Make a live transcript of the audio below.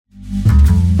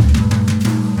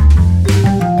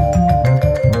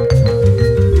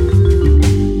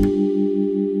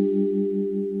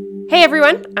Hey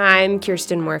everyone, I'm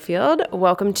Kirsten Moorfield.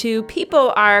 Welcome to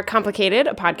People Are Complicated,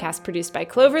 a podcast produced by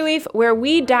Cloverleaf, where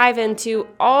we dive into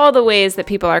all the ways that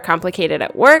people are complicated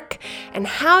at work and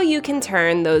how you can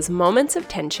turn those moments of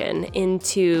tension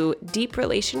into deep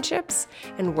relationships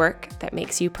and work that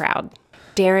makes you proud.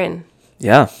 Darren.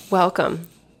 Yeah. Welcome.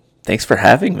 Thanks for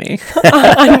having me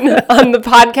on the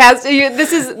podcast.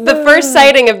 This is the first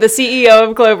sighting of the CEO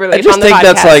of Cloverleaf. I just on the think podcast.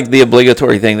 That's like the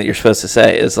obligatory thing that you're supposed to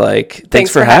say is like,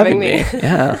 thanks for having me.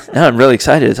 Yeah. No, I'm really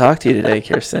excited to talk to you today,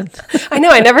 Kirsten. I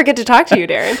know. I never get to talk to you,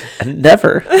 Darren.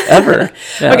 Never, ever.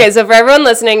 Yeah. Okay, so for everyone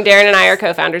listening, Darren and I are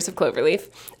co-founders of Cloverleaf.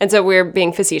 And so we're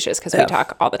being facetious because we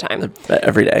talk all the time.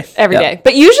 Every day. Every day.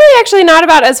 But usually actually not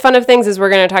about as fun of things as we're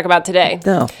going to talk about today.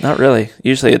 No, not really.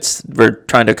 Usually we're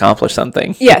trying to accomplish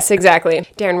something. Yes, exactly.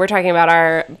 Darren, we're talking about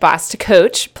our Boss to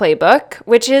Coach playbook,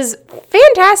 which is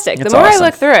fantastic. The more awesome. I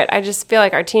look through it, I just feel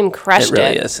like our team crushed it. It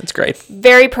really is. It's great.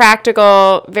 Very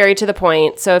practical, very to the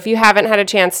point. So if you haven't had a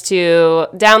chance to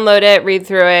download it, read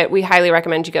through it, we highly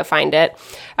recommend you go find it.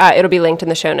 It'll be linked in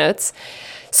the show notes.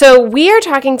 So we are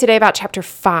talking today about chapter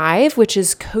 5, which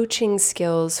is coaching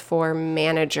skills for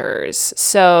managers.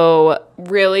 So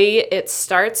really, it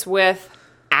starts with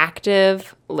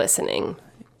active listening.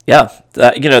 Yeah.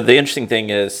 The interesting thing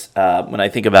is when I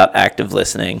think about active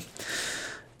listening,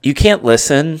 you can't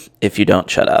listen if you don't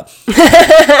shut up.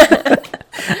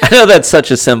 I know that's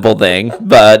such a simple thing,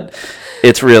 but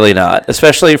it's really not,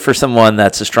 especially for someone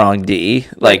that's a strong D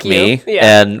like me.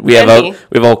 Yeah. And we have a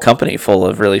whole company full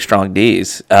of really strong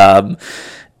Ds.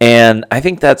 And I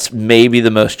think that's maybe the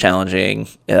most challenging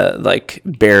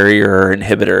barrier or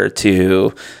inhibitor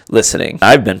to listening.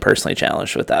 I've been personally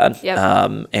challenged with that.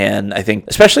 Yep. And I think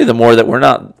especially the more that we're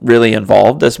not really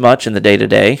involved as much in the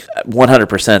day-to-day,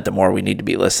 100% the more we need to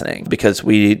be listening, because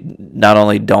we not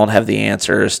only don't have the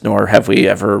answers, nor have we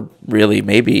ever really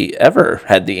maybe ever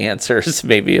had the answers,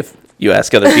 maybe if you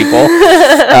ask other people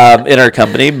in our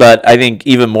company, but I think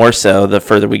even more so the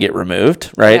further we get removed,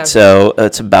 right? Yeah. So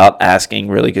it's about asking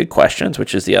really good questions,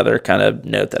 which is the other kind of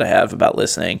note that I have about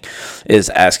listening, is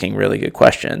asking really good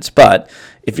questions. But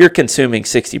if you're consuming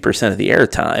 60% of the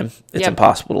airtime, it's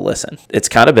impossible to listen. It's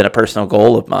kind of been a personal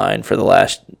goal of mine for the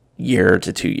last year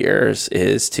to 2 years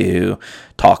is to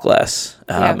talk less.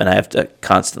 And I have to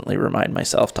constantly remind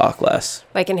myself, talk less.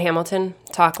 Like in Hamilton,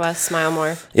 talk less, smile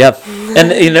more. Yep.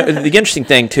 And the interesting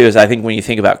thing too is I think when you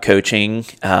think about coaching,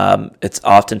 it's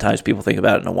oftentimes people think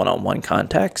about it in a one-on-one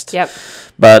context. Yep.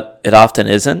 But it often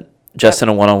isn't just in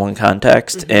a one-on-one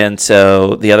context. Mm-hmm. And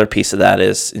so the other piece of that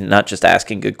is not just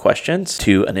asking good questions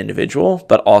to an individual,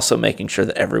 but also making sure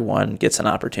that everyone gets an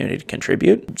opportunity to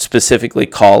contribute, specifically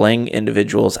calling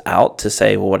individuals out to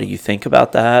say, well, what do you think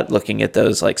about that? Looking at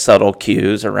those like subtle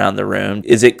cues around the room.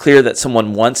 Is it clear that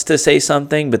someone wants to say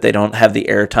something, but they don't have the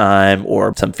airtime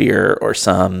or some fear or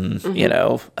some,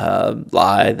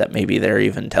 lie that maybe they're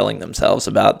even telling themselves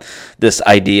about this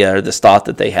idea or this thought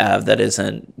that they have that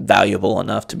isn't valuable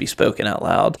enough to be spoken out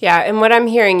loud. Yeah, and what I'm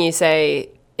hearing you say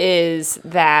is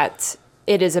that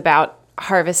it is about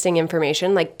harvesting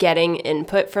information, like getting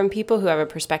input from people who have a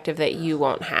perspective that you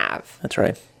won't have. That's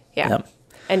right. Yeah.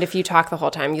 And if you talk the whole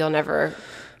time, you'll never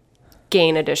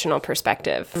gain additional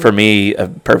perspective. For me, a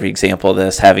perfect example of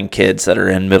this, having kids that are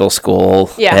in middle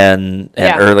school and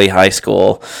early high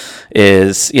school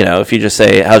is, if you just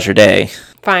say, how's your day?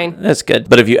 Fine. That's good.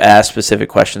 But if you ask specific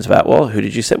questions about, well, who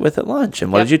did you sit with at lunch?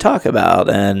 And what did you talk about?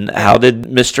 And how did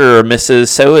Mr. or Mrs.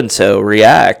 So-and-so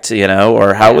react?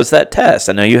 Or how was that test?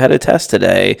 I know you had a test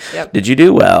today. Yep. Did you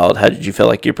do well? How did you feel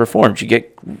like you performed? Did you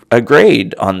get a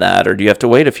grade on that? Or do you have to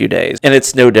wait a few days? And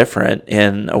it's no different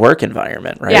in a work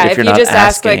environment, right? Yeah, if you're not just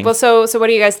asking, ask so what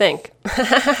do you guys think?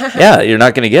 Yeah, you're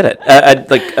not going to get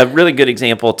it. Like a really good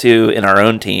example, too, in our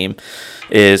own team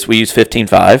is we use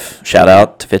 15.5. Shout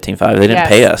out to 15.5. They didn't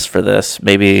pay us for this.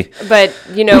 Maybe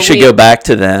we should go back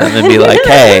to them and be like,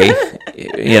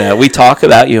 hey, we talk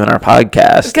about you in our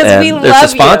podcast. And there's a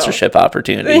sponsorship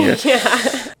opportunity here.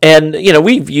 And,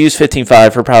 we've used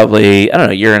 15.5 for probably,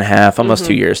 a year and a half, almost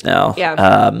 2 years now.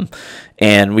 Yeah.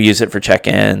 And we use it for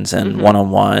check-ins and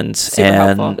one-on-ones. Super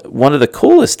helpful. One of the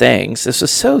coolest things, this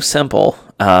was so simple.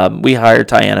 We hired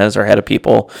Tiana as our head of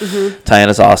people. Mm-hmm.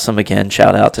 Tiana's awesome. Again,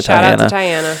 shout out to Tiana. Shout out to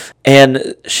Tiana.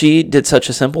 And she did such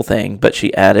a simple thing, but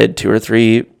she added 2 or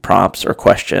 3 prompts or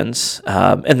questions.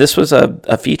 And this was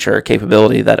a feature, a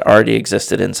capability that already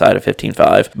existed inside of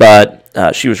 15.5.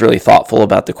 But she was really thoughtful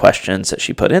about the questions that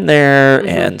she put in there. Mm-hmm.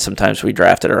 And sometimes we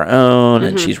drafted our own,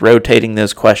 and she's rotating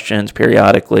those questions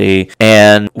periodically.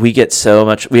 And we have so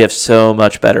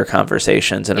much better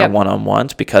conversations in our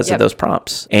one-on-ones because of those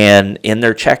prompts. And in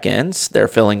their check-ins, they're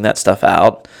filling that stuff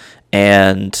out.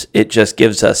 and it just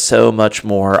gives us so much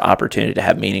more opportunity to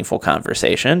have meaningful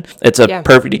conversation. It's a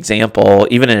perfect example,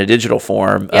 even in a digital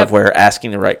form, of where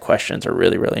asking the right questions are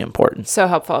really, really important. So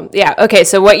helpful. Yeah. Okay.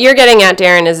 So what you're getting at,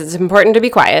 Darren, is it's important to be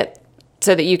quiet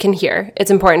so that you can hear.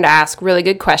 It's important to ask really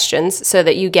good questions so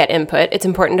that you get input. It's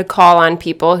important to call on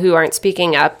people who aren't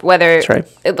speaking up, whether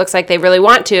it looks like they really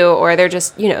want to or they're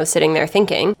just, sitting there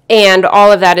thinking. And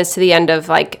all of that is to the end of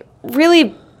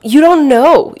really, you don't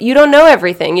know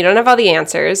everything. You don't have all the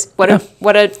answers.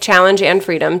 What a challenge and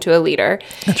freedom to a leader.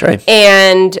 That's right.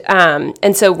 And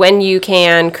so when you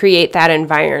can create that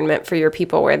environment for your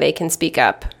people where they can speak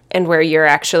up and where you're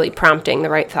actually prompting the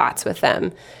right thoughts with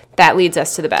them, that leads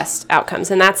us to the best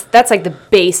outcomes. And that's like the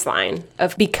baseline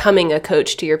of becoming a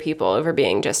coach to your people over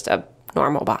being just a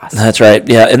normal boss. That's right.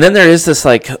 Yeah. And then there is this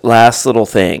last little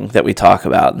thing that we talk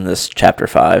about in this chapter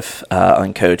 5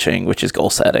 on coaching, which is goal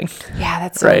setting. Yeah,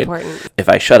 that's so important. If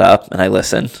I shut up and I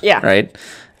listen, right?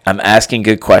 I'm asking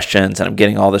good questions and I'm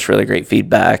getting all this really great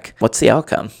feedback. What's the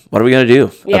outcome? What are we going to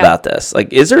do about this?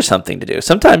 Is there something to do?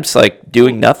 Sometimes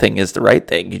doing nothing is the right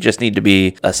thing. You just need to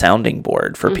be a sounding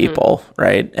board for people,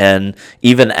 right? And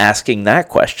even asking that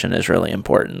question is really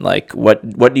important.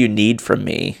 What do you need from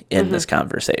me in this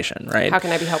conversation, right? How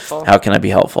can I be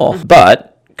helpful?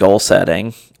 But goal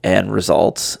setting and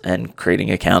results and creating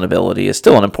accountability is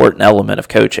still an important element of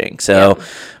coaching. So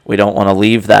we don't want to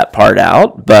leave that part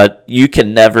out, but you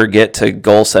can never get to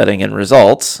goal setting and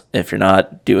results if you're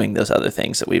not doing those other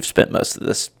things that we've spent most of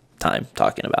this time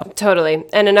talking about. Totally.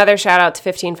 And another shout out to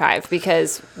 15.5,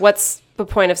 because what's the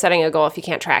point of setting a goal if you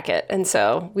can't track it? And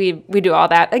so we do all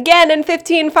that again in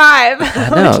 15.5. I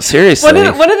know, seriously.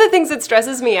 One of the things that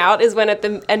stresses me out is when at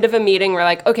the end of a meeting, we're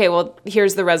like, okay, well,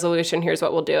 here's the resolution. Here's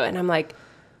what we'll do. And I'm like,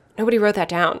 nobody wrote that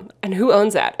down. And who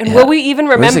owns that? And will we even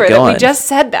remember that we just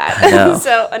said that?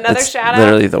 So another shout out.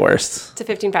 Literally the worst. To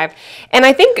 15.5. And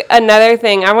I think another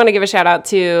thing, I want to give a shout out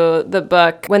to the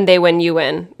book When They Win, You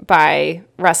Win by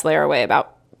Russ Laraway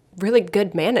about really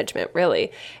good management,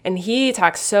 really. And he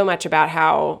talks so much about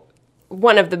how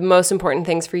one of the most important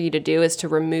things for you to do is to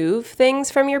remove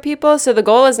things from your people. So the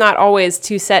goal is not always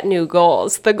to set new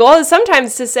goals. The goal is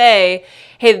sometimes to say,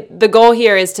 hey, the goal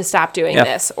here is to stop doing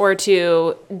this or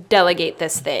to delegate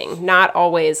this thing. Not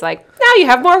always now you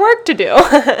have more work to do.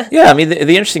 Yeah, I mean,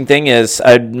 the interesting thing is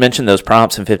I mentioned those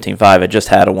prompts in 15.5. I just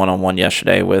had a one-on-one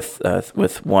yesterday with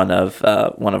one of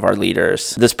our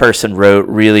leaders. This person wrote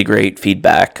really great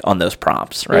feedback on those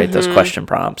prompts, right? Those question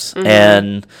prompts.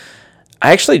 And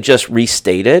I actually just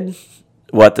restated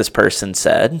what this person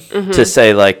said to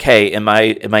say hey, am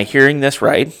I hearing this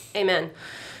right? Amen.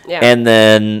 Yeah. And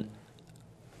then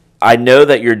I know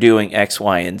that you're doing X,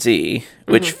 Y, and Z,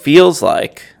 which feels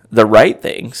like the right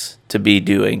things to be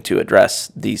doing to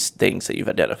address these things that you've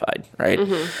identified, right?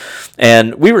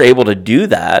 And we were able to do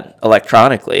that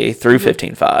electronically through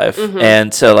 15.5.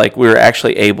 And so we were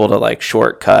actually able to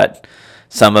shortcut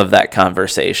some of that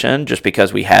conversation just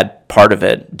because we had part of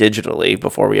it digitally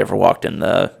before we ever walked in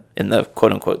the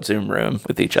quote unquote Zoom room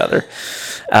with each other.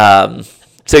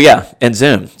 So yeah, and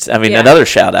Zoom. I mean, another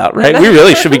shout out, right? We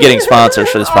really should be getting sponsors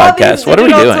for this podcast. What are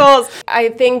we doing? Tools. I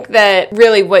think that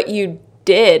really what you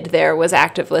did there was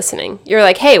active listening. You're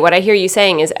like, hey, what I hear you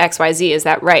saying is X, Y, Z. Is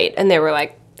that right? And they were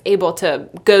able to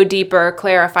go deeper,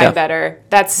 clarify better.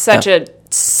 That's such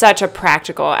a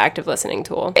practical active listening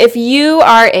tool. If you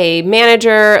are a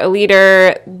manager, a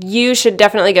leader, you should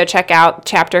definitely go check out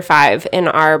chapter 5 in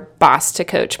our Boss to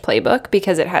Coach playbook,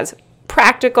 because it has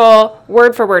practical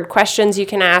word-for-word questions you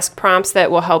can ask, prompts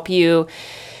that will help you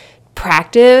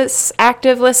practice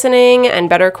active listening and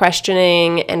better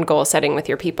questioning and goal setting with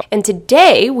your people. And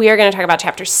today we are going to talk about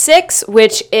chapter 6,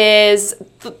 which is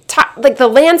the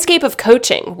landscape of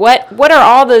coaching. What are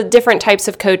all the different types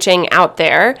of coaching out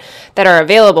there that are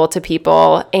available to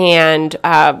people, and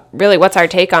really what's our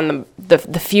take on the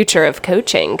future of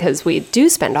coaching, because we do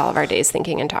spend all of our days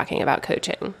thinking and talking about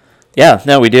coaching. Yeah,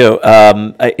 no, we do.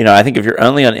 I think if you're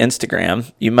only on Instagram,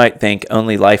 you might think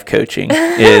only life coaching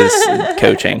is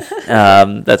coaching.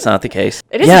 That's not the case.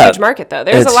 It is a huge market, though.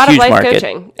 There's a lot of life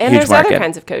coaching. And there's other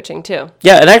kinds of coaching, too.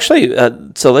 Yeah, and actually,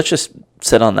 so let's just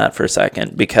sit on that for a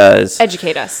second, because...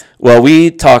 Educate us. Well, we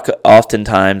talk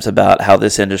oftentimes about how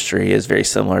this industry is very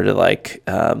similar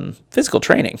to physical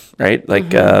training, right?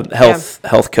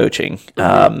 Health coaching,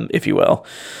 if you will,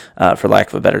 for lack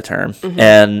of a better term.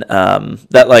 And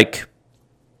that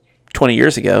 20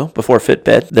 years ago, before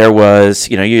Fitbit, there was,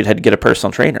 you had to get a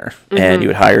personal trainer and you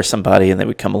would hire somebody and they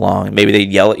would come along and maybe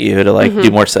they'd yell at you to do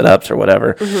more sit-ups or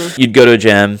whatever. You'd go to a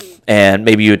gym, and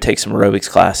maybe you would take some aerobics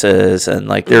classes, and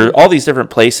like there are all these different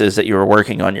places that you were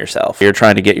working on yourself. You're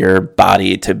trying to get your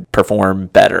body to perform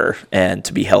better and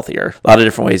to be healthier. A lot of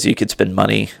different ways you could spend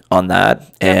money on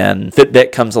that. And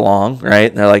Fitbit comes along, right?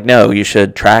 And they're like, no, you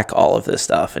should track all of this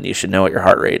stuff, and you should know what your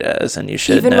heart rate is, and you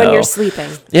should even when you're sleeping.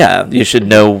 Yeah, you should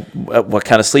know what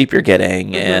kind of sleep you're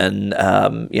getting, and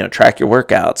track your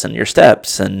workouts and your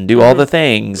steps and do all the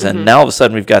things. And now all of a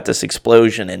sudden we've got this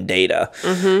explosion in data.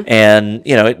 And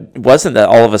it wasn't that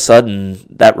all of a sudden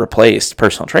that replaced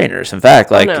personal trainers. In fact,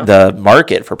 the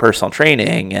market for personal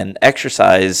training and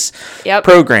exercise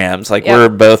programs, we're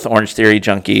both Orange Theory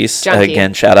junkies.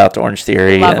 Again, shout out to Orange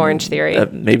Theory. Love Orange Theory.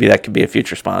 Maybe that could be a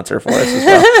future sponsor for us as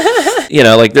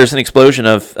well. There's an explosion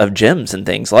of gyms and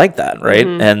things like that, right?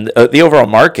 And the overall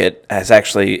market has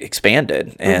actually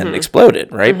expanded and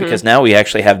exploded, right? Because now we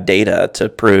actually have data to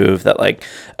prove that,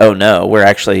 oh no,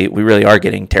 we really are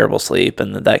getting terrible sleep,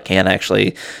 and that can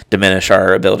actually diminish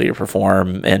our ability to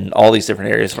perform in all these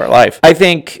different areas of our life. I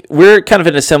think we're kind of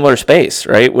in a similar space,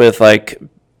 right? With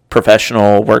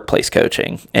professional workplace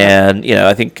coaching. And,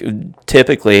 I think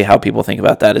typically how people think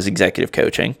about that is executive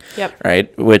coaching,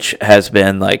 right? Which has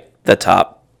been the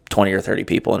top 20 or 30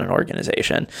 people in an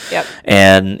organization.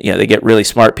 And, they get really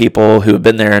smart people who have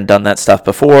been there and done that stuff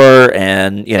before.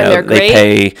 And, they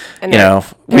pay, and they're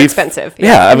expensive.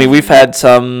 I mean, we've had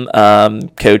some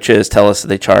coaches tell us that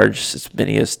they charge as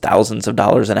many as thousands of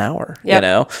dollars an hour,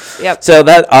 So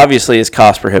that obviously is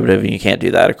cost prohibitive, and you can't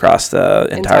do that across the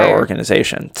entire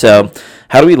organization. So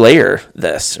how do we layer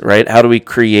this, right? How do we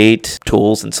create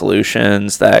tools and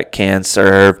solutions that can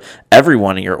serve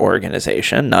everyone in your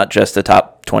organization, not just the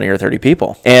top 20 or 30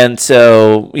 people? And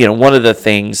so, one of the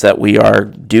things that we are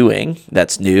doing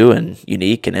that's new and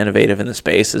unique and innovative in the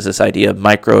space is this idea of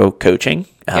micro coaching,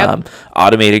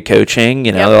 automated coaching.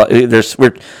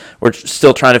 We're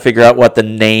still trying to figure out what the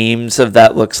names of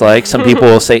that looks like. Some people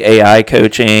will say AI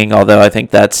coaching, although I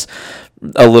think that's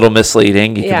a little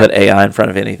misleading. You can put AI in front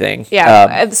of anything.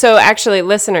 So actually,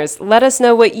 listeners, let us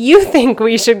know what you think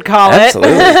we should call it.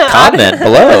 Absolutely. Comment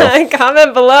below.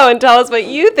 Comment below and tell us what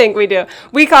you think we do.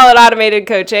 We call it automated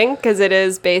coaching because it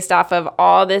is based off of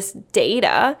all this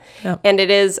data, and it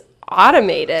is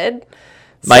automated.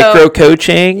 Micro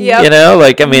coaching,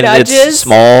 nudges, it's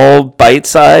small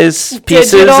bite-sized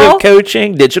pieces of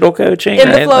coaching, digital coaching. In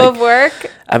the flow of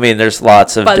work. I mean, there's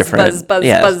lots of different.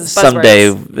 Someday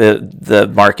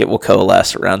the market will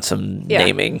coalesce around some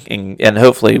naming, and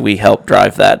hopefully we help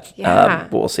drive that.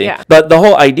 We'll see. But the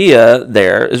whole idea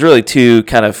there is really two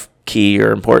kind of key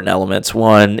or important elements.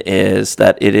 One is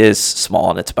that it is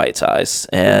small and it's bite size,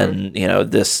 and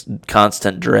this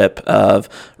constant drip of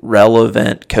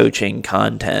relevant coaching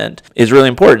content is really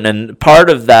important. And part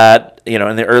of that,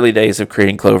 in the early days of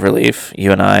creating Cloverleaf,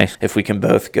 you and I, if we can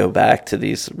both go back to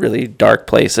these really dark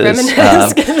places,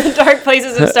 reminisce the dark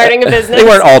places of starting a business. They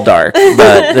weren't all dark,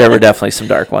 but there were definitely some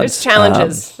dark ones. There's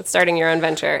challenges with starting your own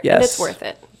venture, and it's worth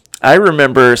it. I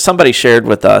remember somebody shared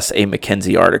with us a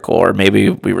McKinsey article, or maybe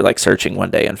we were searching one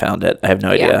day and found it. I have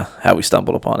no idea how we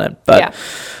stumbled upon it, but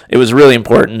it was really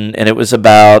important, and it was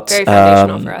about very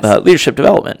foundational for us. Leadership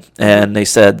development. And they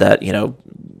said that,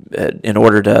 in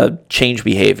order to change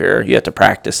behavior, you have to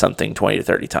practice something 20 to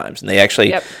 30 times. And they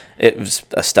actually, it was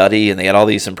a study, and they had all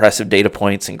these impressive data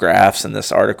points and graphs in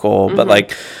this article,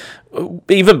 but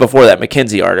even before that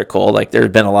McKinsey article, there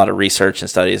had been a lot of research and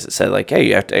studies that said, hey,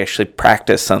 you have to actually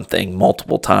practice something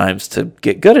multiple times to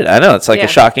get good at it. I know it's a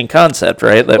shocking concept,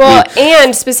 right?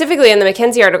 And specifically in the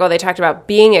McKinsey article, they talked about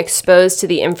being exposed to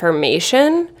the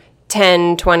information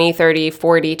 10, 20, 30,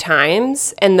 40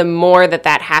 times. And the more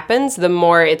that happens, the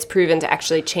more it's proven to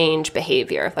actually change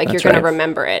behavior. You're going to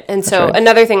remember it. And so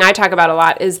another thing I talk about a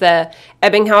lot is the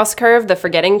Ebbinghaus curve, the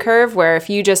forgetting curve, where if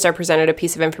you just are presented a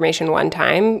piece of information one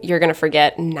time, you're going to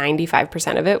forget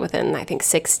 95% of it within, I think,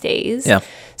 6 days. Yeah.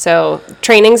 So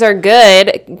trainings are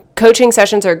good. Coaching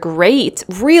sessions are great,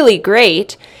 really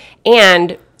great.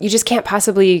 And you just can't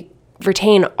possibly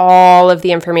retain all of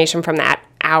the information from that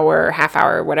hour, half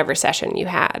hour, whatever session you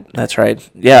had. That's right.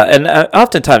 Yeah. And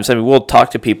oftentimes, we'll talk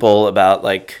to people about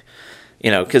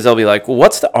because they'll be like, well,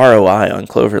 what's the ROI on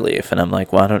Cloverleaf? And I'm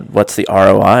like, well, what's the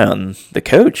ROI on the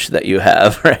coach that you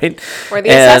have, right? Or the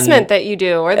assessment that you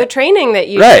do, or the training that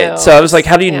you do. Right. So I was like,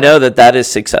 how do you know that is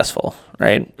successful,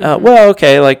 right? Well,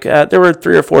 okay, there were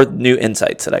 3 or 4 new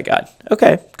insights that I got.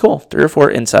 Okay, cool. 3 or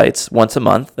 4 insights once a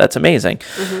month. That's amazing.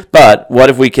 But what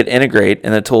if we could integrate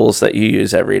in the tools that you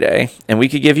use every day, and we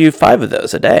could give you 5 of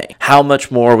those a day? How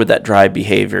much more would that drive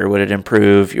behavior? Would it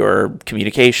improve your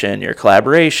communication, your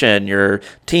collaboration, your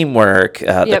teamwork,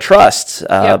 the trust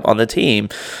on the team?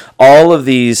 all of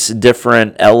these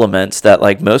different elements that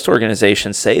like most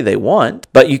organizations say they want,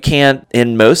 but you can't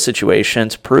in most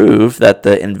situations prove that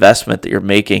the investment that you're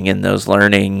making in those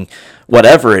learning,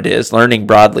 whatever it is, learning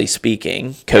broadly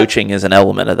speaking, coaching is an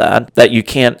element of that you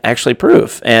can't actually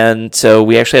prove. And so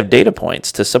we actually have data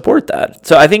points to support that.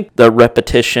 So I think the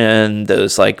repetition,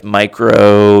 those like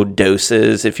micro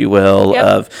doses, if you will,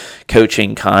 of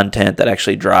coaching content that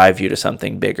actually drive you to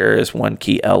something bigger is one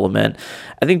key element.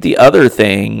 I think the other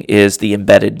thing is the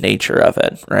embedded nature of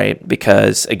it, right?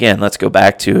 Because again, let's go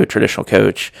back to a traditional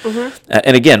coach.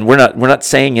 And again, we're not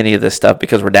saying any of this stuff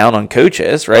because we're down on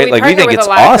coaches, right? We like we think it's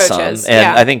awesome. Coaches. And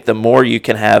I think the more you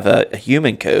can have a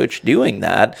human coach doing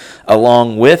that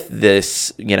along with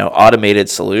this, automated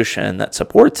solution that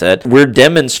supports it, we're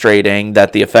demonstrating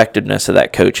that the effectiveness of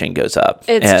that coaching goes up.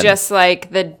 It's just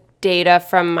like the data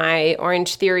from my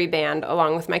Orange Theory band,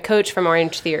 along with my coach from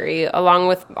Orange Theory, along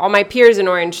with all my peers in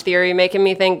Orange Theory, making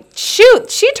me think,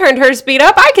 shoot, she turned her speed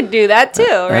up. I could do that too,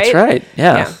 right? That's right.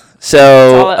 Yeah.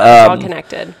 So it's all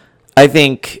connected. I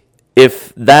think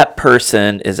if that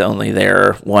person is only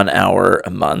there 1 hour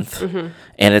a month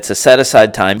and it's a set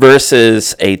aside time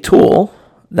versus a tool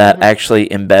that actually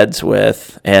embeds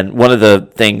with, and one of the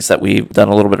things that we've done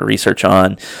a little bit of research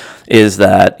on is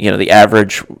that, the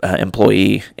average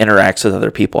employee interacts with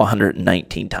other people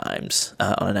 119 times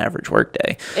on an average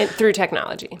workday. Through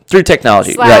technology. right.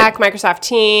 Slack, Microsoft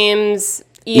Teams,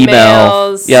 email.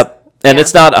 emails. Yep. And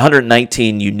it's not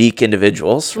 119 unique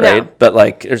individuals, right? No. But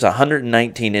like there's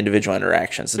 119 individual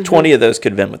interactions. And 20 of those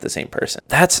could have been with the same person.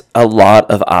 That's a lot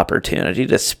of opportunity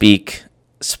to speak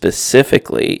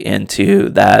specifically into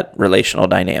that relational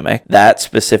dynamic, that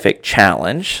specific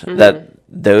challenge that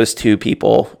those two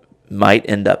people might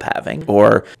end up having,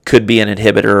 or could be an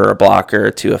inhibitor or a blocker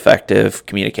to effective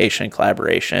communication and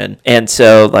collaboration. And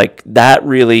so like that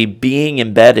really being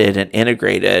embedded and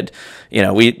integrated,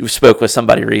 we spoke with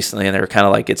somebody recently and they were kind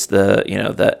of like, it's the,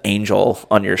 the angel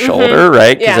on your shoulder,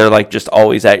 right? Because they're like just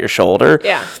always at your shoulder.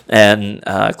 Yeah. And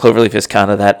Cloverleaf is kind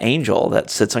of that angel that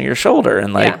sits on your shoulder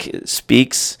and like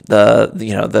speaks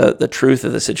the truth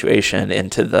of the situation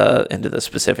into the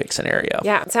specific scenario.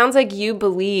 Yeah. It sounds like you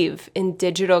believe in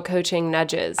digital coaching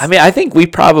nudges. I mean, I think we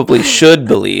probably should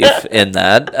believe in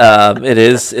that. It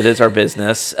is our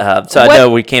business. So I know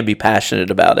we can't be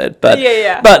passionate about it, but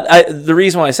the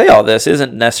reason why I say all this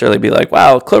isn't necessarily be like,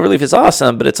 wow, Cloverleaf is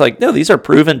awesome, but it's like, no, these are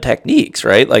proven techniques,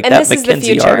 right? Like and that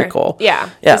McKinsey article.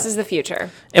 Yeah, this is the future.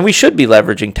 And we should be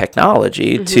leveraging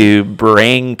technology to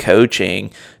bring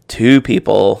coaching to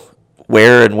people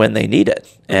where and when they need it.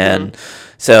 And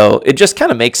so it just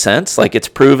kind of makes sense. Like it's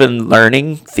proven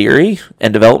learning theory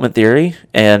and development theory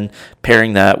and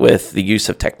pairing that with the use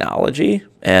of technology.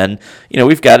 And,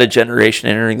 we've got a generation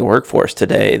entering the workforce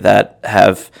today that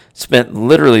have spent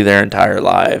literally their entire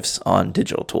lives on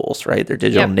digital tools, right? They're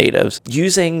digital natives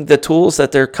using the tools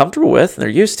that they're comfortable with and they're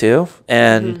used to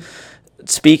and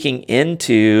speaking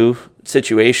into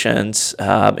situations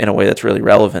in a way that's really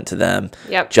relevant to them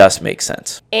just makes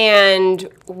sense. And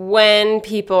when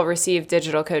people receive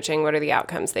digital coaching, what are the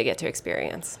outcomes they get to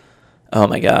experience? Oh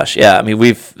my gosh. Yeah. I mean,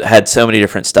 we've had so many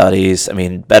different studies. I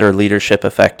mean, better leadership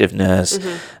effectiveness,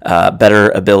 better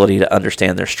ability to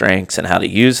understand their strengths and how to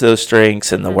use those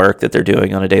strengths in the work that they're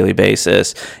doing on a daily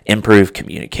basis, improved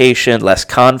communication, less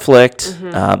conflict.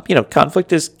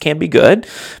 Conflict can be good,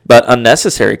 but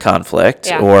unnecessary conflict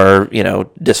or,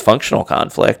 dysfunctional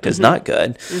conflict is not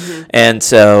good. And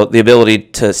so the ability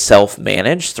to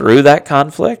self-manage through that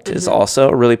conflict is also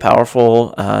a really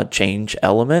powerful change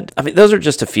element. I mean, those are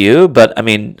just a few, but I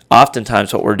mean,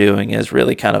 oftentimes what we're doing is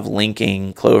really kind of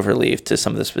linking Cloverleaf to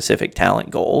some of the specific talent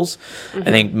goals. I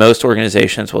think most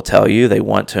organizations will tell you they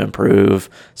want to improve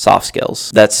soft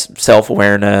skills. That's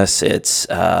self-awareness, it's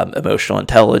emotional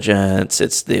intelligence,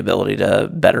 it's the ability to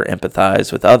better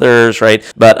empathize with others, right?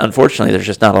 But unfortunately, there's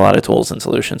just not a lot of tools and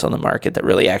solutions on the market that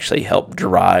really actually help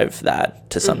drive that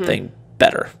to something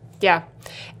better. Yeah.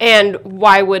 And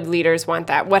why would leaders want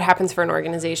that? What happens for an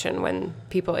organization when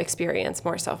people experience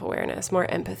more self-awareness, more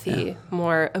empathy,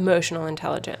 more emotional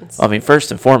intelligence? Well, I mean,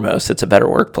 first and foremost, it's a better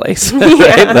workplace,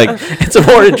 right? Like, it's a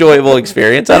more enjoyable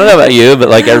experience. I don't know about you, but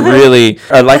like,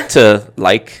 I like to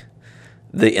like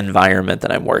the environment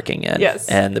that I'm working in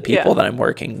and the people that I'm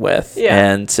working with.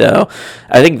 And so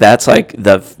I think that's like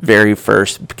the very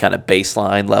first kind of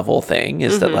baseline level thing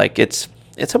is that like,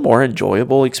 it's a more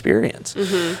enjoyable experience.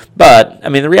 But I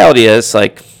mean, the reality is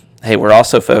like, hey, we're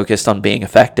also focused on being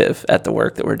effective at the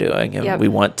work that we're doing. And we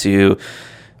want to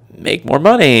make more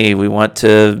money. We want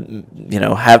to,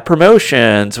 have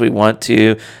promotions. We want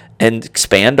to and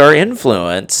expand our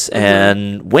influence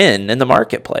and win in the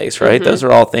marketplace, right? Those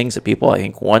are all things that people, I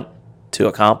think, want to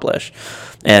accomplish.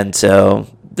 And so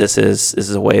this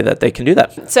is a way that they can do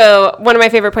that. So one of my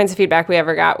favorite points of feedback we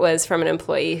ever got was from an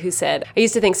employee who said, I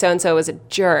used to think so-and-so was a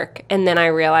jerk, and then I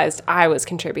realized I was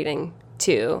contributing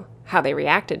to how they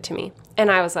reacted to me. And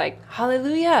I was like,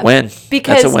 hallelujah. Win.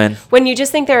 Because that's a win. When you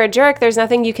just think they're a jerk, there's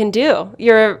nothing you can do.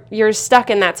 You're stuck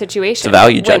in that situation. It's a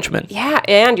value judgment. Yeah,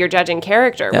 and you're judging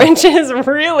character, which is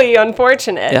really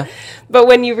unfortunate. Yeah. But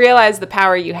when you realize the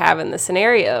power you have in the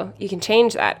scenario, you can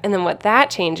change that. And then what that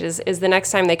changes is the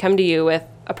next time they come to you with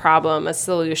a problem, a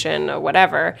solution, or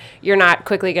whatever, you're not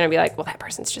quickly going to be like, well, that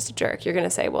person's just a jerk. You're going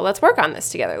to say, well, let's work on this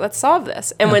together. Let's solve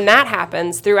this. And when that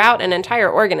happens throughout an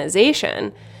entire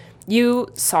organization, you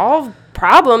solve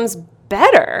problems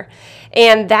better.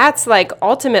 And that's like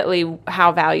ultimately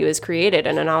how value is created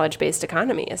in a knowledge-based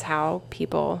economy, is how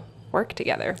people work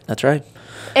together. That's right.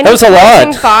 Any that was a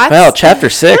lot. thoughts? Well, chapter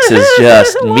 6 is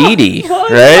just meaty,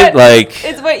 right?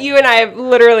 It's what you and I have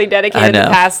literally dedicated the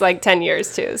past 10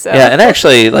 years to. So yeah, and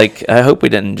actually, I hope we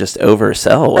didn't just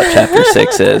oversell what chapter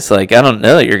 6 is. I don't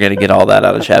know that you're going to get all that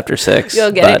out of chapter 6.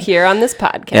 You'll get it here on this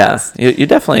podcast. Yeah, you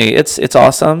definitely. It's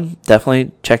awesome.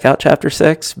 Definitely check out chapter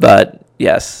 6. But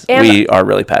yes, we are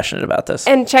really passionate about this.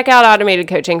 And check out automated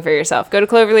coaching for yourself. Go to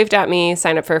cloverleaf.me,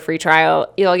 sign up for a free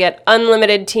trial. You'll get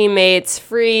unlimited teammates,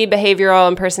 free behavioral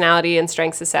and personality and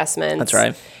strengths assessments. That's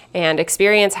right. And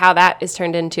experience how that is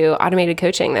turned into automated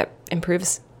coaching that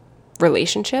improves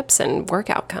relationships and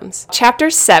work outcomes. Chapter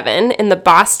 7 in the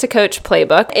Boss to Coach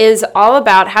playbook is all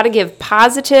about how to give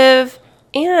positive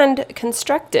and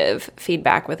constructive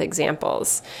feedback with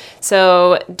examples.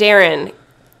 So, Darren,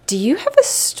 do you have a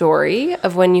story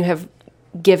of when you have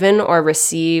given or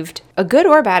received a good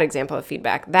or bad example of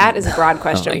feedback? That is a broad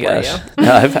question for you.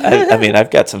 No,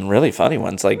 I've got some really funny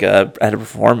ones. I had a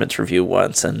performance review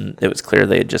once, and it was clear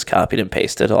they had just copied and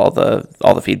pasted all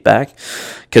the feedback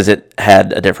because it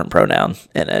had a different pronoun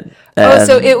in it. And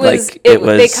so it was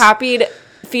they copied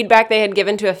feedback they had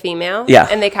given to a female,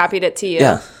 and they copied it to you.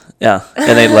 Yeah,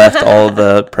 and they left all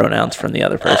the pronouns from the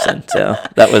other person. So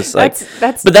that was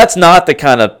that's but that's not the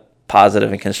kind of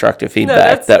positive and constructive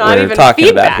feedback that we're talking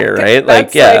about here, right?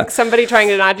 That's like somebody trying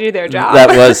to not do their job.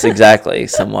 That was exactly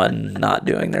someone not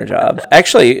doing their job.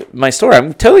 Actually, my story,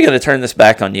 I'm totally going to turn this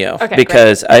back on you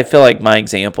because I feel like my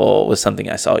example was something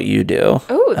I saw you do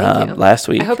last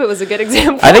week. I hope it was a good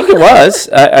example. I think it was.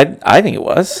 I think it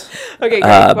was. Okay,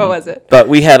 great. What was it? But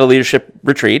we had a leadership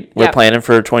retreat. We're planning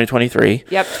for 2023.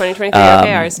 Yep, 2023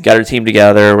 OKRs. Got our team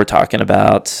together. We're talking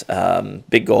about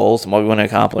big goals and what we want to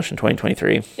accomplish in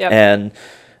 2023. Yep. And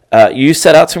you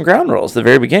set out some ground rules at the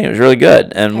very beginning. It was really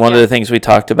good. And one of the things we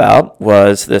talked about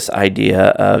was this idea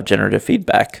of generative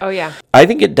feedback. Oh, yeah. I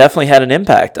think it definitely had an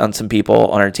impact on some people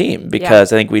on our team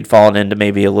because I think we'd fallen into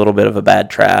maybe a little bit of a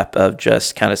bad trap of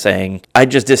just kind of saying, I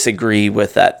just disagree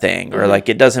with that thing or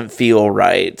it doesn't feel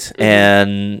right.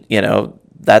 And,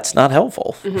 that's not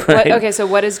helpful. Right? So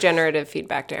what is generative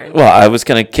feedback, Darren? Well, I was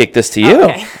going to kick this to you.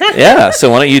 Okay. Yeah.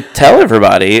 So why don't you tell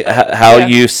everybody how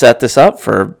you set this up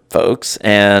for folks?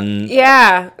 And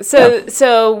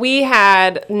So we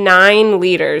had 9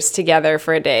 leaders together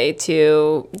for a day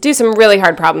to do some really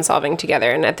hard problem solving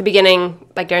together. And at the beginning,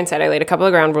 like Darren said, I laid a couple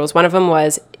of ground rules. One of them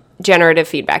was generative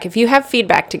feedback. If you have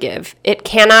feedback to give, it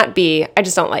cannot be, I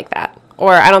just don't like that,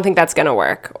 or I don't think that's going to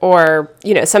work, or,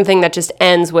 something that just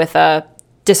ends with a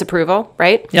disapproval,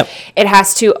 right? Yep. It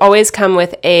has to always come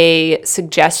with a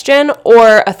suggestion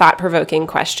or a thought-provoking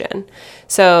question.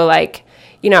 So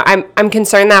I'm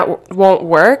concerned that won't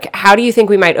work. How do you think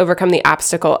we might overcome the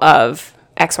obstacle of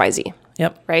XYZ?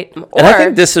 Yep. Right. And I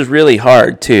think this is really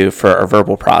hard too for our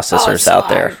verbal processors out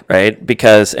there, right?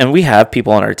 Because, and we have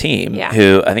people on our team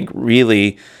who I think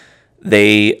really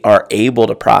they are able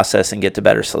to process and get to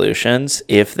better solutions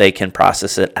if they can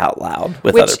process it out loud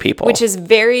with other people. Which is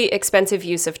very expensive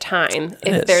use of time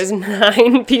if there's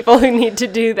 9 people who need to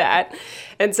do that.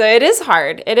 And so it is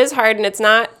hard. It is hard, and it's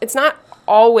not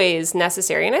always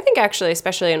necessary. And I think actually,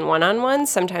 especially in one-on-ones,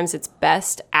 sometimes it's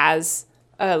best as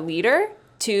a leader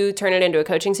to turn it into a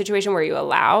coaching situation where you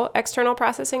allow external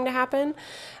processing to happen.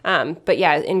 But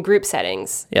yeah, in group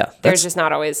settings, there's just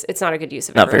not always, it's not a good use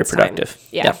of not very time. productive.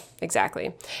 Yeah,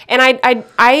 exactly. And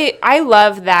I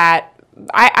love that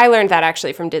I learned that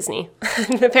actually from Disney.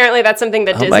 Apparently that's something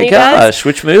that Oh Disney my does. gosh,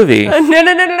 which movie?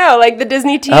 No, like the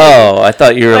Disney TV. Oh, I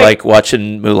thought you were like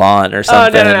watching Mulan or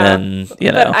something, no. and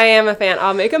But I am a fan.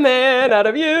 I'll make a man out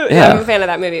of you. Yeah, I'm a fan of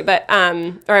that movie. But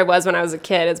or I was when I was a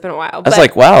kid. It's been a while. I was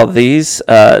like, wow, these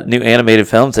new animated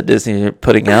films that Disney are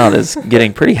putting out is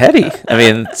getting pretty heady. I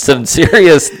mean, some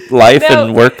serious life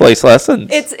and workplace lessons.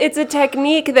 It's a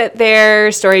technique that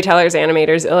their storytellers,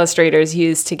 animators, illustrators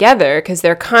use together because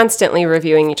they're constantly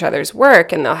reviewing each other's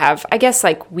work, and they'll have, I guess,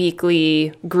 like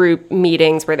weekly group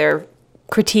meetings where they're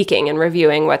critiquing and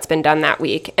reviewing what's been done that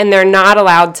week. And they're not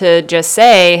allowed to just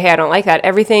say, hey, I don't like that.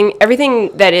 Everything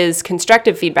that is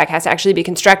constructive feedback has to actually be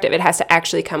constructive. It has to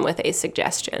actually come with a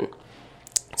suggestion.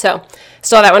 So,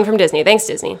 stole that one from Disney. Thanks,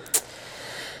 Disney.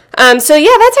 So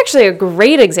yeah, that's actually a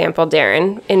great example,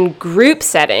 Darren, in group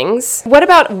settings. What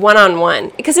about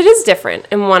one-on-one? Because it is different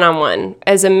in one-on-one.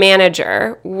 As a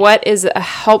manager, what is a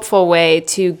helpful way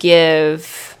to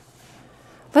give...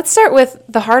 Let's start with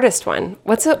the hardest one.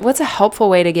 What's a helpful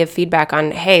way to give feedback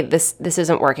on, hey, this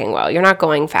isn't working well. You're not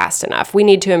going fast enough. We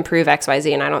need to improve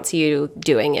XYZ, and I don't see you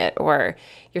doing it, or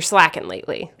you're slacking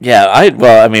lately.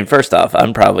 Yeah, first off,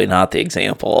 I'm probably not the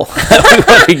example that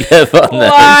we want to give on this.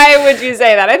 Why would you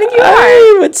say that? I think you are.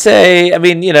 I would say,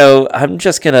 I'm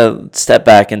just going to step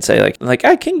back and say, like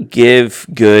I can give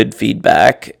good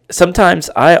feedback. Sometimes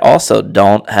I also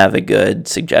don't have a good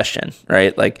suggestion,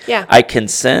 right? I can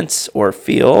sense or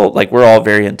feel, like we're all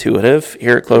very intuitive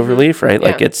here at Cloverleaf, right?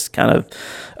 Like it's kind of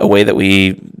a way that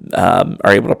we are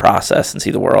able to process and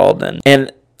see the world.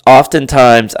 And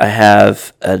oftentimes I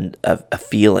have a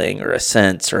feeling or a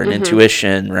sense or an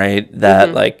intuition, right?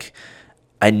 That like,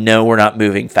 I know we're not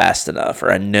moving fast enough, or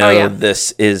I know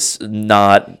this is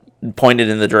not pointed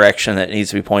in the direction that it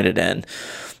needs to be pointed in.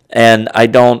 And I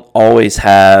don't always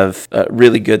have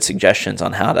really good suggestions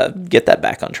on how to get that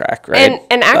back on track, right?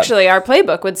 And actually, our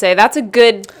playbook would say that's a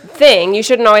good thing. You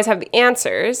shouldn't always have the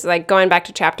answers. Like going back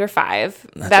to chapter 5,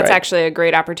 that's right. Actually a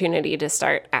great opportunity to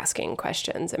start asking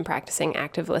questions and practicing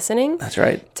active listening. That's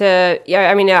right.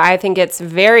 I think it's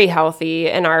very healthy,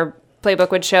 and our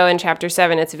playbook would show in chapter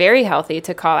 7, it's very healthy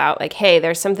to call out like, hey,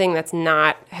 there's something that's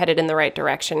not headed in the right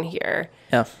direction here.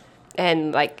 Yeah.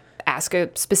 And like, ask a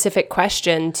specific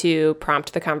question to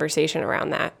prompt the conversation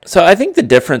around that. So I think the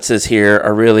differences here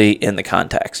are really in the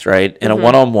context, right? In a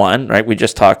one-on-one, right? We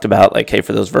just talked about like, hey,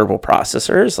 for those verbal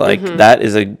processors, like that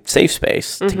is a safe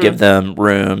space to give them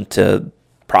room to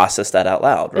process that out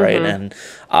loud, right? And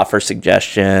offer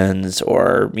suggestions,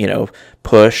 or,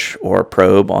 push or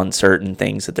probe on certain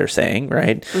things that they're saying,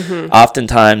 right?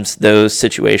 Oftentimes those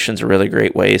situations are really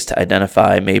great ways to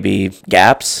identify maybe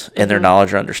gaps in their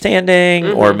knowledge or understanding,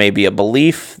 or maybe a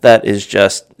belief that is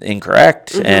just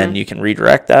incorrect, and you can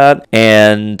redirect that.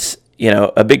 And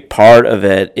a big part of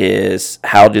it is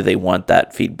how do they want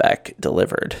that feedback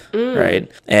delivered, right?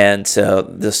 And so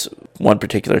this one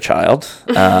particular child,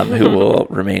 who will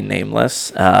remain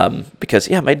nameless, because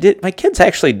my kids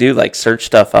actually do like search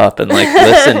stuff up and like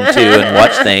listen to and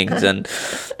watch things, and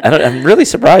I'm really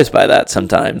surprised by that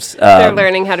sometimes. They're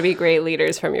learning how to be great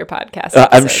leaders from your podcast.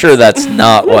 I'm sure that's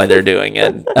not why they're doing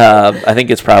it. I think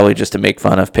it's probably just to make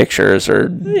fun of pictures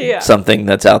or something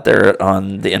that's out there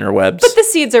on the interwebs. But the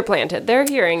seeds are planted. They're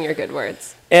hearing your good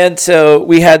words. And so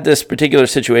we had this particular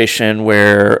situation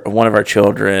where one of our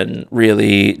children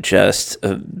really just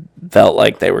felt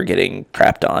like they were getting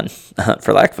crapped on,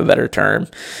 for lack of a better term.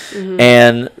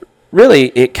 And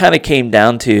really, it kind of came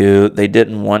down to they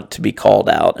didn't want to be called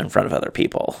out in front of other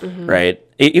people, right?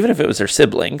 Even if it was their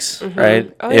siblings,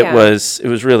 right? It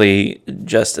was really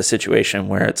just a situation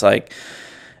where it's like,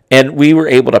 and we were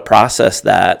able to process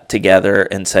that together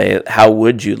and say, how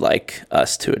would you like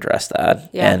us to address that?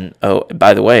 Yeah. And, oh,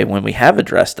 by the way, when we have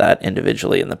addressed that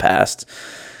individually in the past,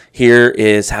 here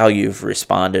is how you've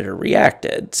responded or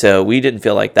reacted. So we didn't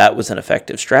feel like that was an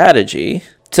effective strategy.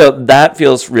 So that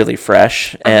feels really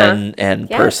fresh and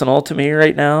personal to me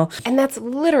right now. And that's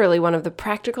literally one of the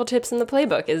practical tips in the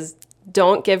playbook is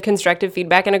don't give constructive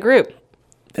feedback in a group.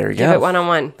 There you go. Give it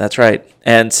one-on-one. That's right.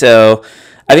 And so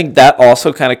I think that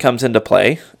also kind of comes into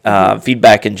play,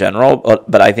 feedback in general,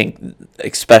 but I think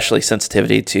especially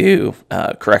sensitivity to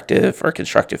corrective or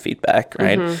constructive feedback,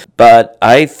 right? But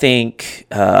I think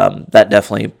that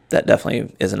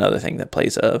definitely is another thing that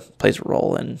plays a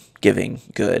role in giving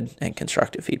good and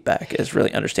constructive feedback, is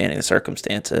really understanding the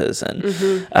circumstances and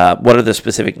what are the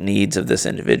specific needs of this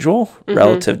individual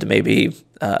relative to maybe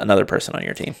another person on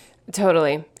your team.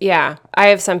 Totally. Yeah. I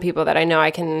have some people that I know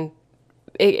I can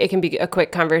it can be a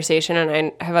quick conversation,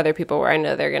 and I have other people where I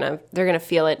know they're gonna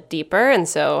feel it deeper, and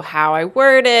so how I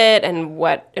word it and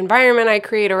what environment I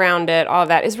create around it, all of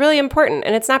that is really important.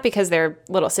 And it's not because they're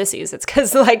little sissies; it's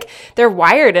because like they're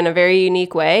wired in a very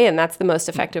unique way, and that's the most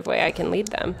effective way I can lead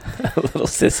them. Little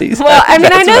sissies. Well, I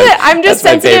mean, I know that I'm just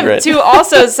sensitive to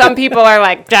also some people are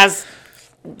like, just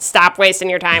stop wasting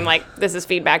your time. Like, this is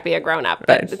feedback, be a grown up.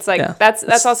 But Right. it's like,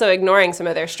 that's also ignoring some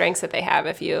of their strengths that they have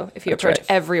if you approach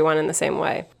everyone in the same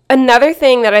way. Another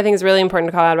thing that I think is really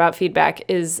important to call out about feedback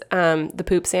is the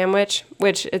poop sandwich,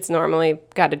 which it's normally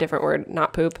got a different word,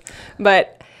 not poop,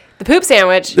 but the poop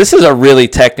sandwich. This is a really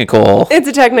technical. It's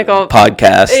a technical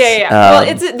podcast. Yeah.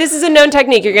 Well, this is a known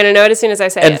technique. You're going to know it as soon as I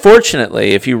say it.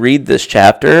 Unfortunately, if you read this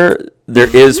chapter,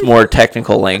 there is more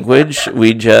technical language.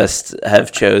 We just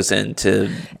have chosen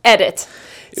to edit.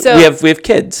 So we have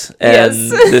kids, and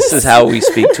this is how we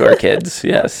speak to our kids.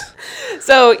 Yes.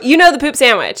 So the poop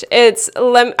sandwich.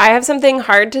 I have something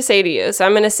hard to say to you. So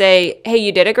I'm going to say, hey,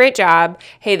 you did a great job.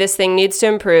 Hey, this thing needs to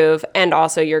improve, and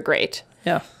also you're great.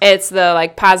 Yeah. It's the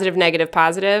like positive, negative,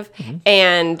 positive. Mm-hmm.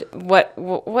 And what's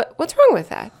wrong with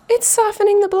that? It's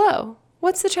softening the blow.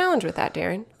 What's the challenge with that,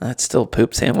 Darren? That's still a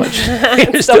poop sandwich.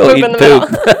 You're still poop in the middle.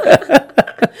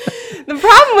 The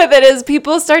problem with it is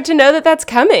people start to know that that's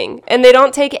coming, and they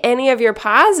don't take any of your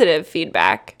positive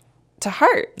feedback to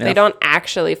heart. Yeah. They don't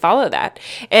actually follow that.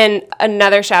 And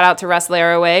another shout out to Russ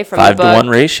Laraway from the book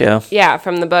 5-to-1 ratio. Yeah,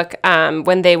 from the book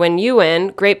When They Win, You Win.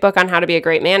 Great book on how to be a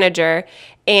great manager.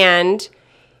 And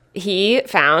he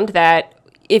found that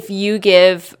if you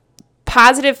give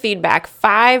positive feedback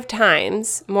 5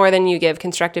 times more than you give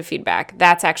constructive feedback,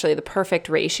 that's actually the perfect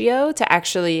ratio to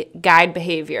actually guide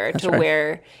behavior to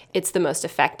where it's the most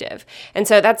effective. And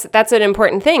so that's an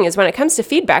important thing is when it comes to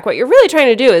feedback, what you're really trying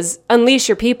to do is unleash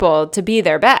your people to be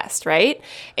their best, right?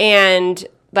 And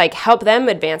like help them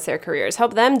advance their careers,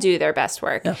 help them do their best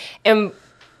work. Yeah. And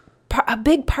a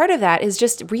big part of that is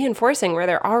just reinforcing where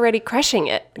they're already crushing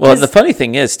it. Well, and the funny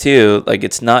thing is, too, like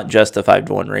it's not just a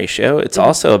 5-to-1 ratio. It's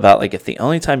also about like if the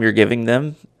only time you're giving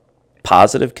them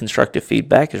positive constructive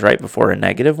feedback is right before a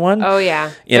negative one. Oh,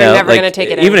 yeah. They're never going to take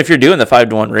it even if you're doing the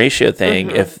 5-to-1 ratio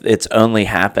thing, if it's only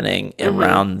happening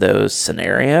around those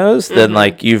scenarios, then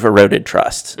like you've eroded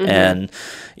trust. And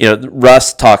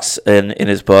Russ talks in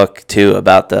his book too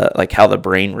about the like how the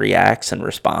brain reacts and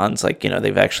responds. Like,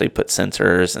 they've actually put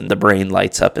sensors and the brain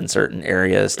lights up in certain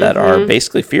areas that are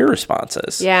basically fear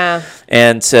responses. Yeah.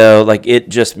 And so like it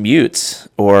just mutes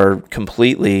or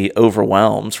completely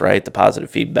overwhelms, right, the positive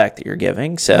feedback that you're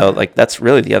giving. So like that's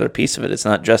really the other piece of it. It's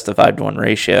not just a 5-to-1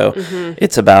 ratio.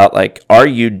 It's about like, are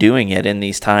you doing it in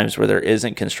these times where there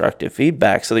isn't constructive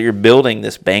feedback so that you're building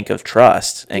this bank of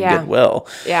trust and goodwill.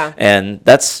 Yeah. And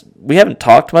we haven't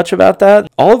talked much about that.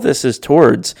 All of this is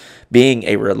towards being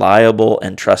a reliable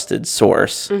and trusted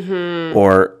source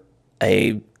or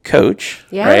a coach,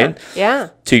 right? Yeah.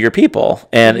 To your people.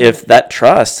 And if that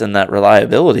trust and that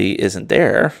reliability isn't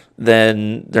there,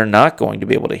 then they're not going to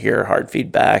be able to hear hard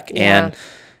feedback and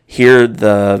hear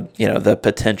the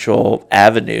potential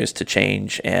avenues to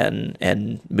change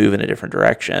and move in a different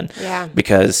direction. Yeah.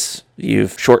 Because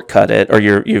you've shortcut it or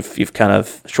you've kind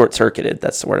of short-circuited,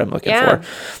 that's the word I'm looking for,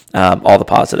 all the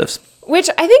positives. Which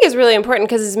I think is really important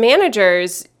because as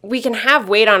managers, we can have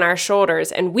weight on our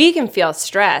shoulders and we can feel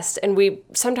stressed and we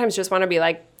sometimes just want to be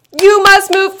like, you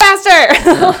must move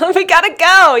faster. We gotta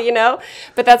go,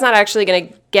 But that's not actually going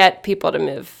to get people to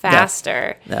move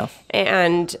faster. No.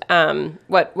 And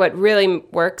what really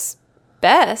works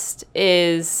best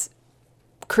is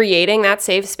creating that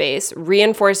safe space,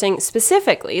 reinforcing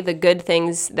specifically the good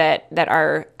things that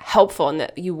are helpful and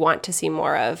that you want to see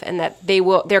more of, and that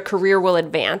their career will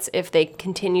advance if they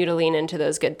continue to lean into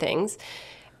those good things.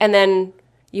 And then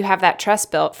you have that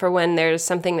trust built for when there's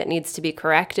something that needs to be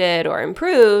corrected or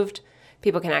improved,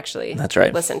 people can actually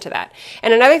listen to that.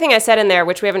 And another thing I said in there,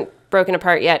 which we haven't broken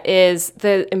apart yet, is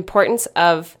the importance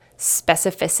of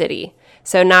specificity.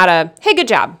 So not a, hey, good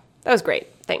job. That was great.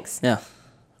 Thanks. Yeah.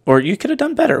 Or you could have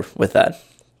done better with that.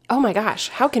 Oh my gosh,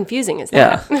 how confusing is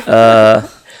that? Yeah.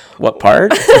 What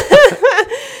part?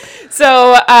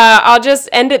 So I'll just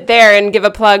end it there and give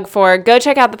a plug for go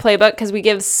check out the playbook because we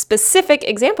give specific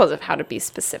examples of how to be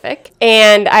specific.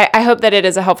 And I hope that it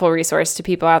is a helpful resource to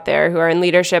people out there who are in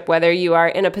leadership, whether you are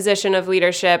in a position of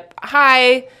leadership,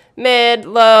 high, mid,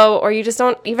 low, or you just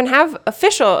don't even have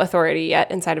official authority yet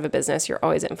inside of a business. You're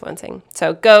always influencing.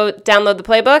 So go download the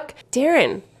playbook.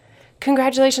 Darren,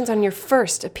 congratulations on your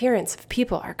first appearance of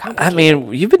People Are Complicated. I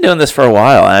mean, you've been doing this for a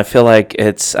while, and I feel like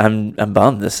I'm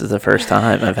bummed. This is the first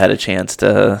time I've had a chance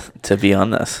to be on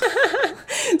this.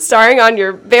 Starring on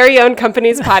your very own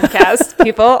company's podcast.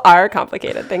 People are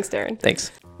complicated. Thanks, Darren.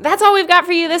 Thanks. That's all we've got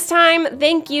for you this time.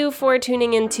 Thank you for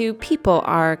tuning into People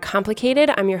Are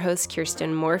Complicated. I'm your host,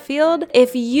 Kirsten Moorfield.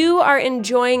 If you are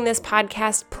enjoying this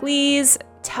podcast, please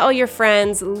tell your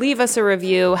friends, leave us a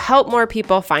review, help more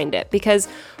people find it, because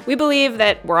we believe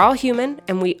that we're all human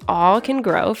and we all can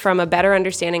grow from a better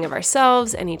understanding of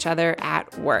ourselves and each other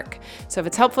at work. So if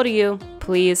it's helpful to you,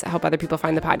 please help other people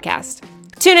find the podcast.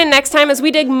 Tune in next time as we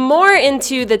dig more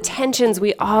into the tensions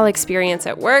we all experience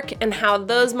at work and how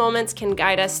those moments can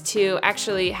guide us to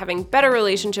actually having better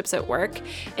relationships at work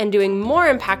and doing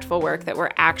more impactful work that we're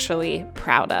actually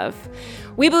proud of.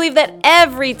 We believe that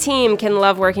every team can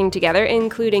love working together,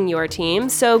 including your team.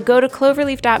 So go to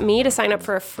cloverleaf.me to sign up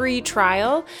for a free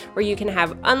trial where you can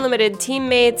have unlimited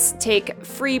teammates, take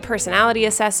free personality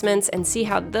assessments, and see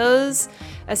how those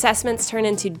assessments turn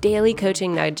into daily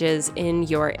coaching nudges in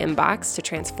your inbox to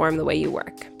transform the way you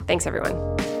work. Thanks,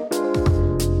 everyone.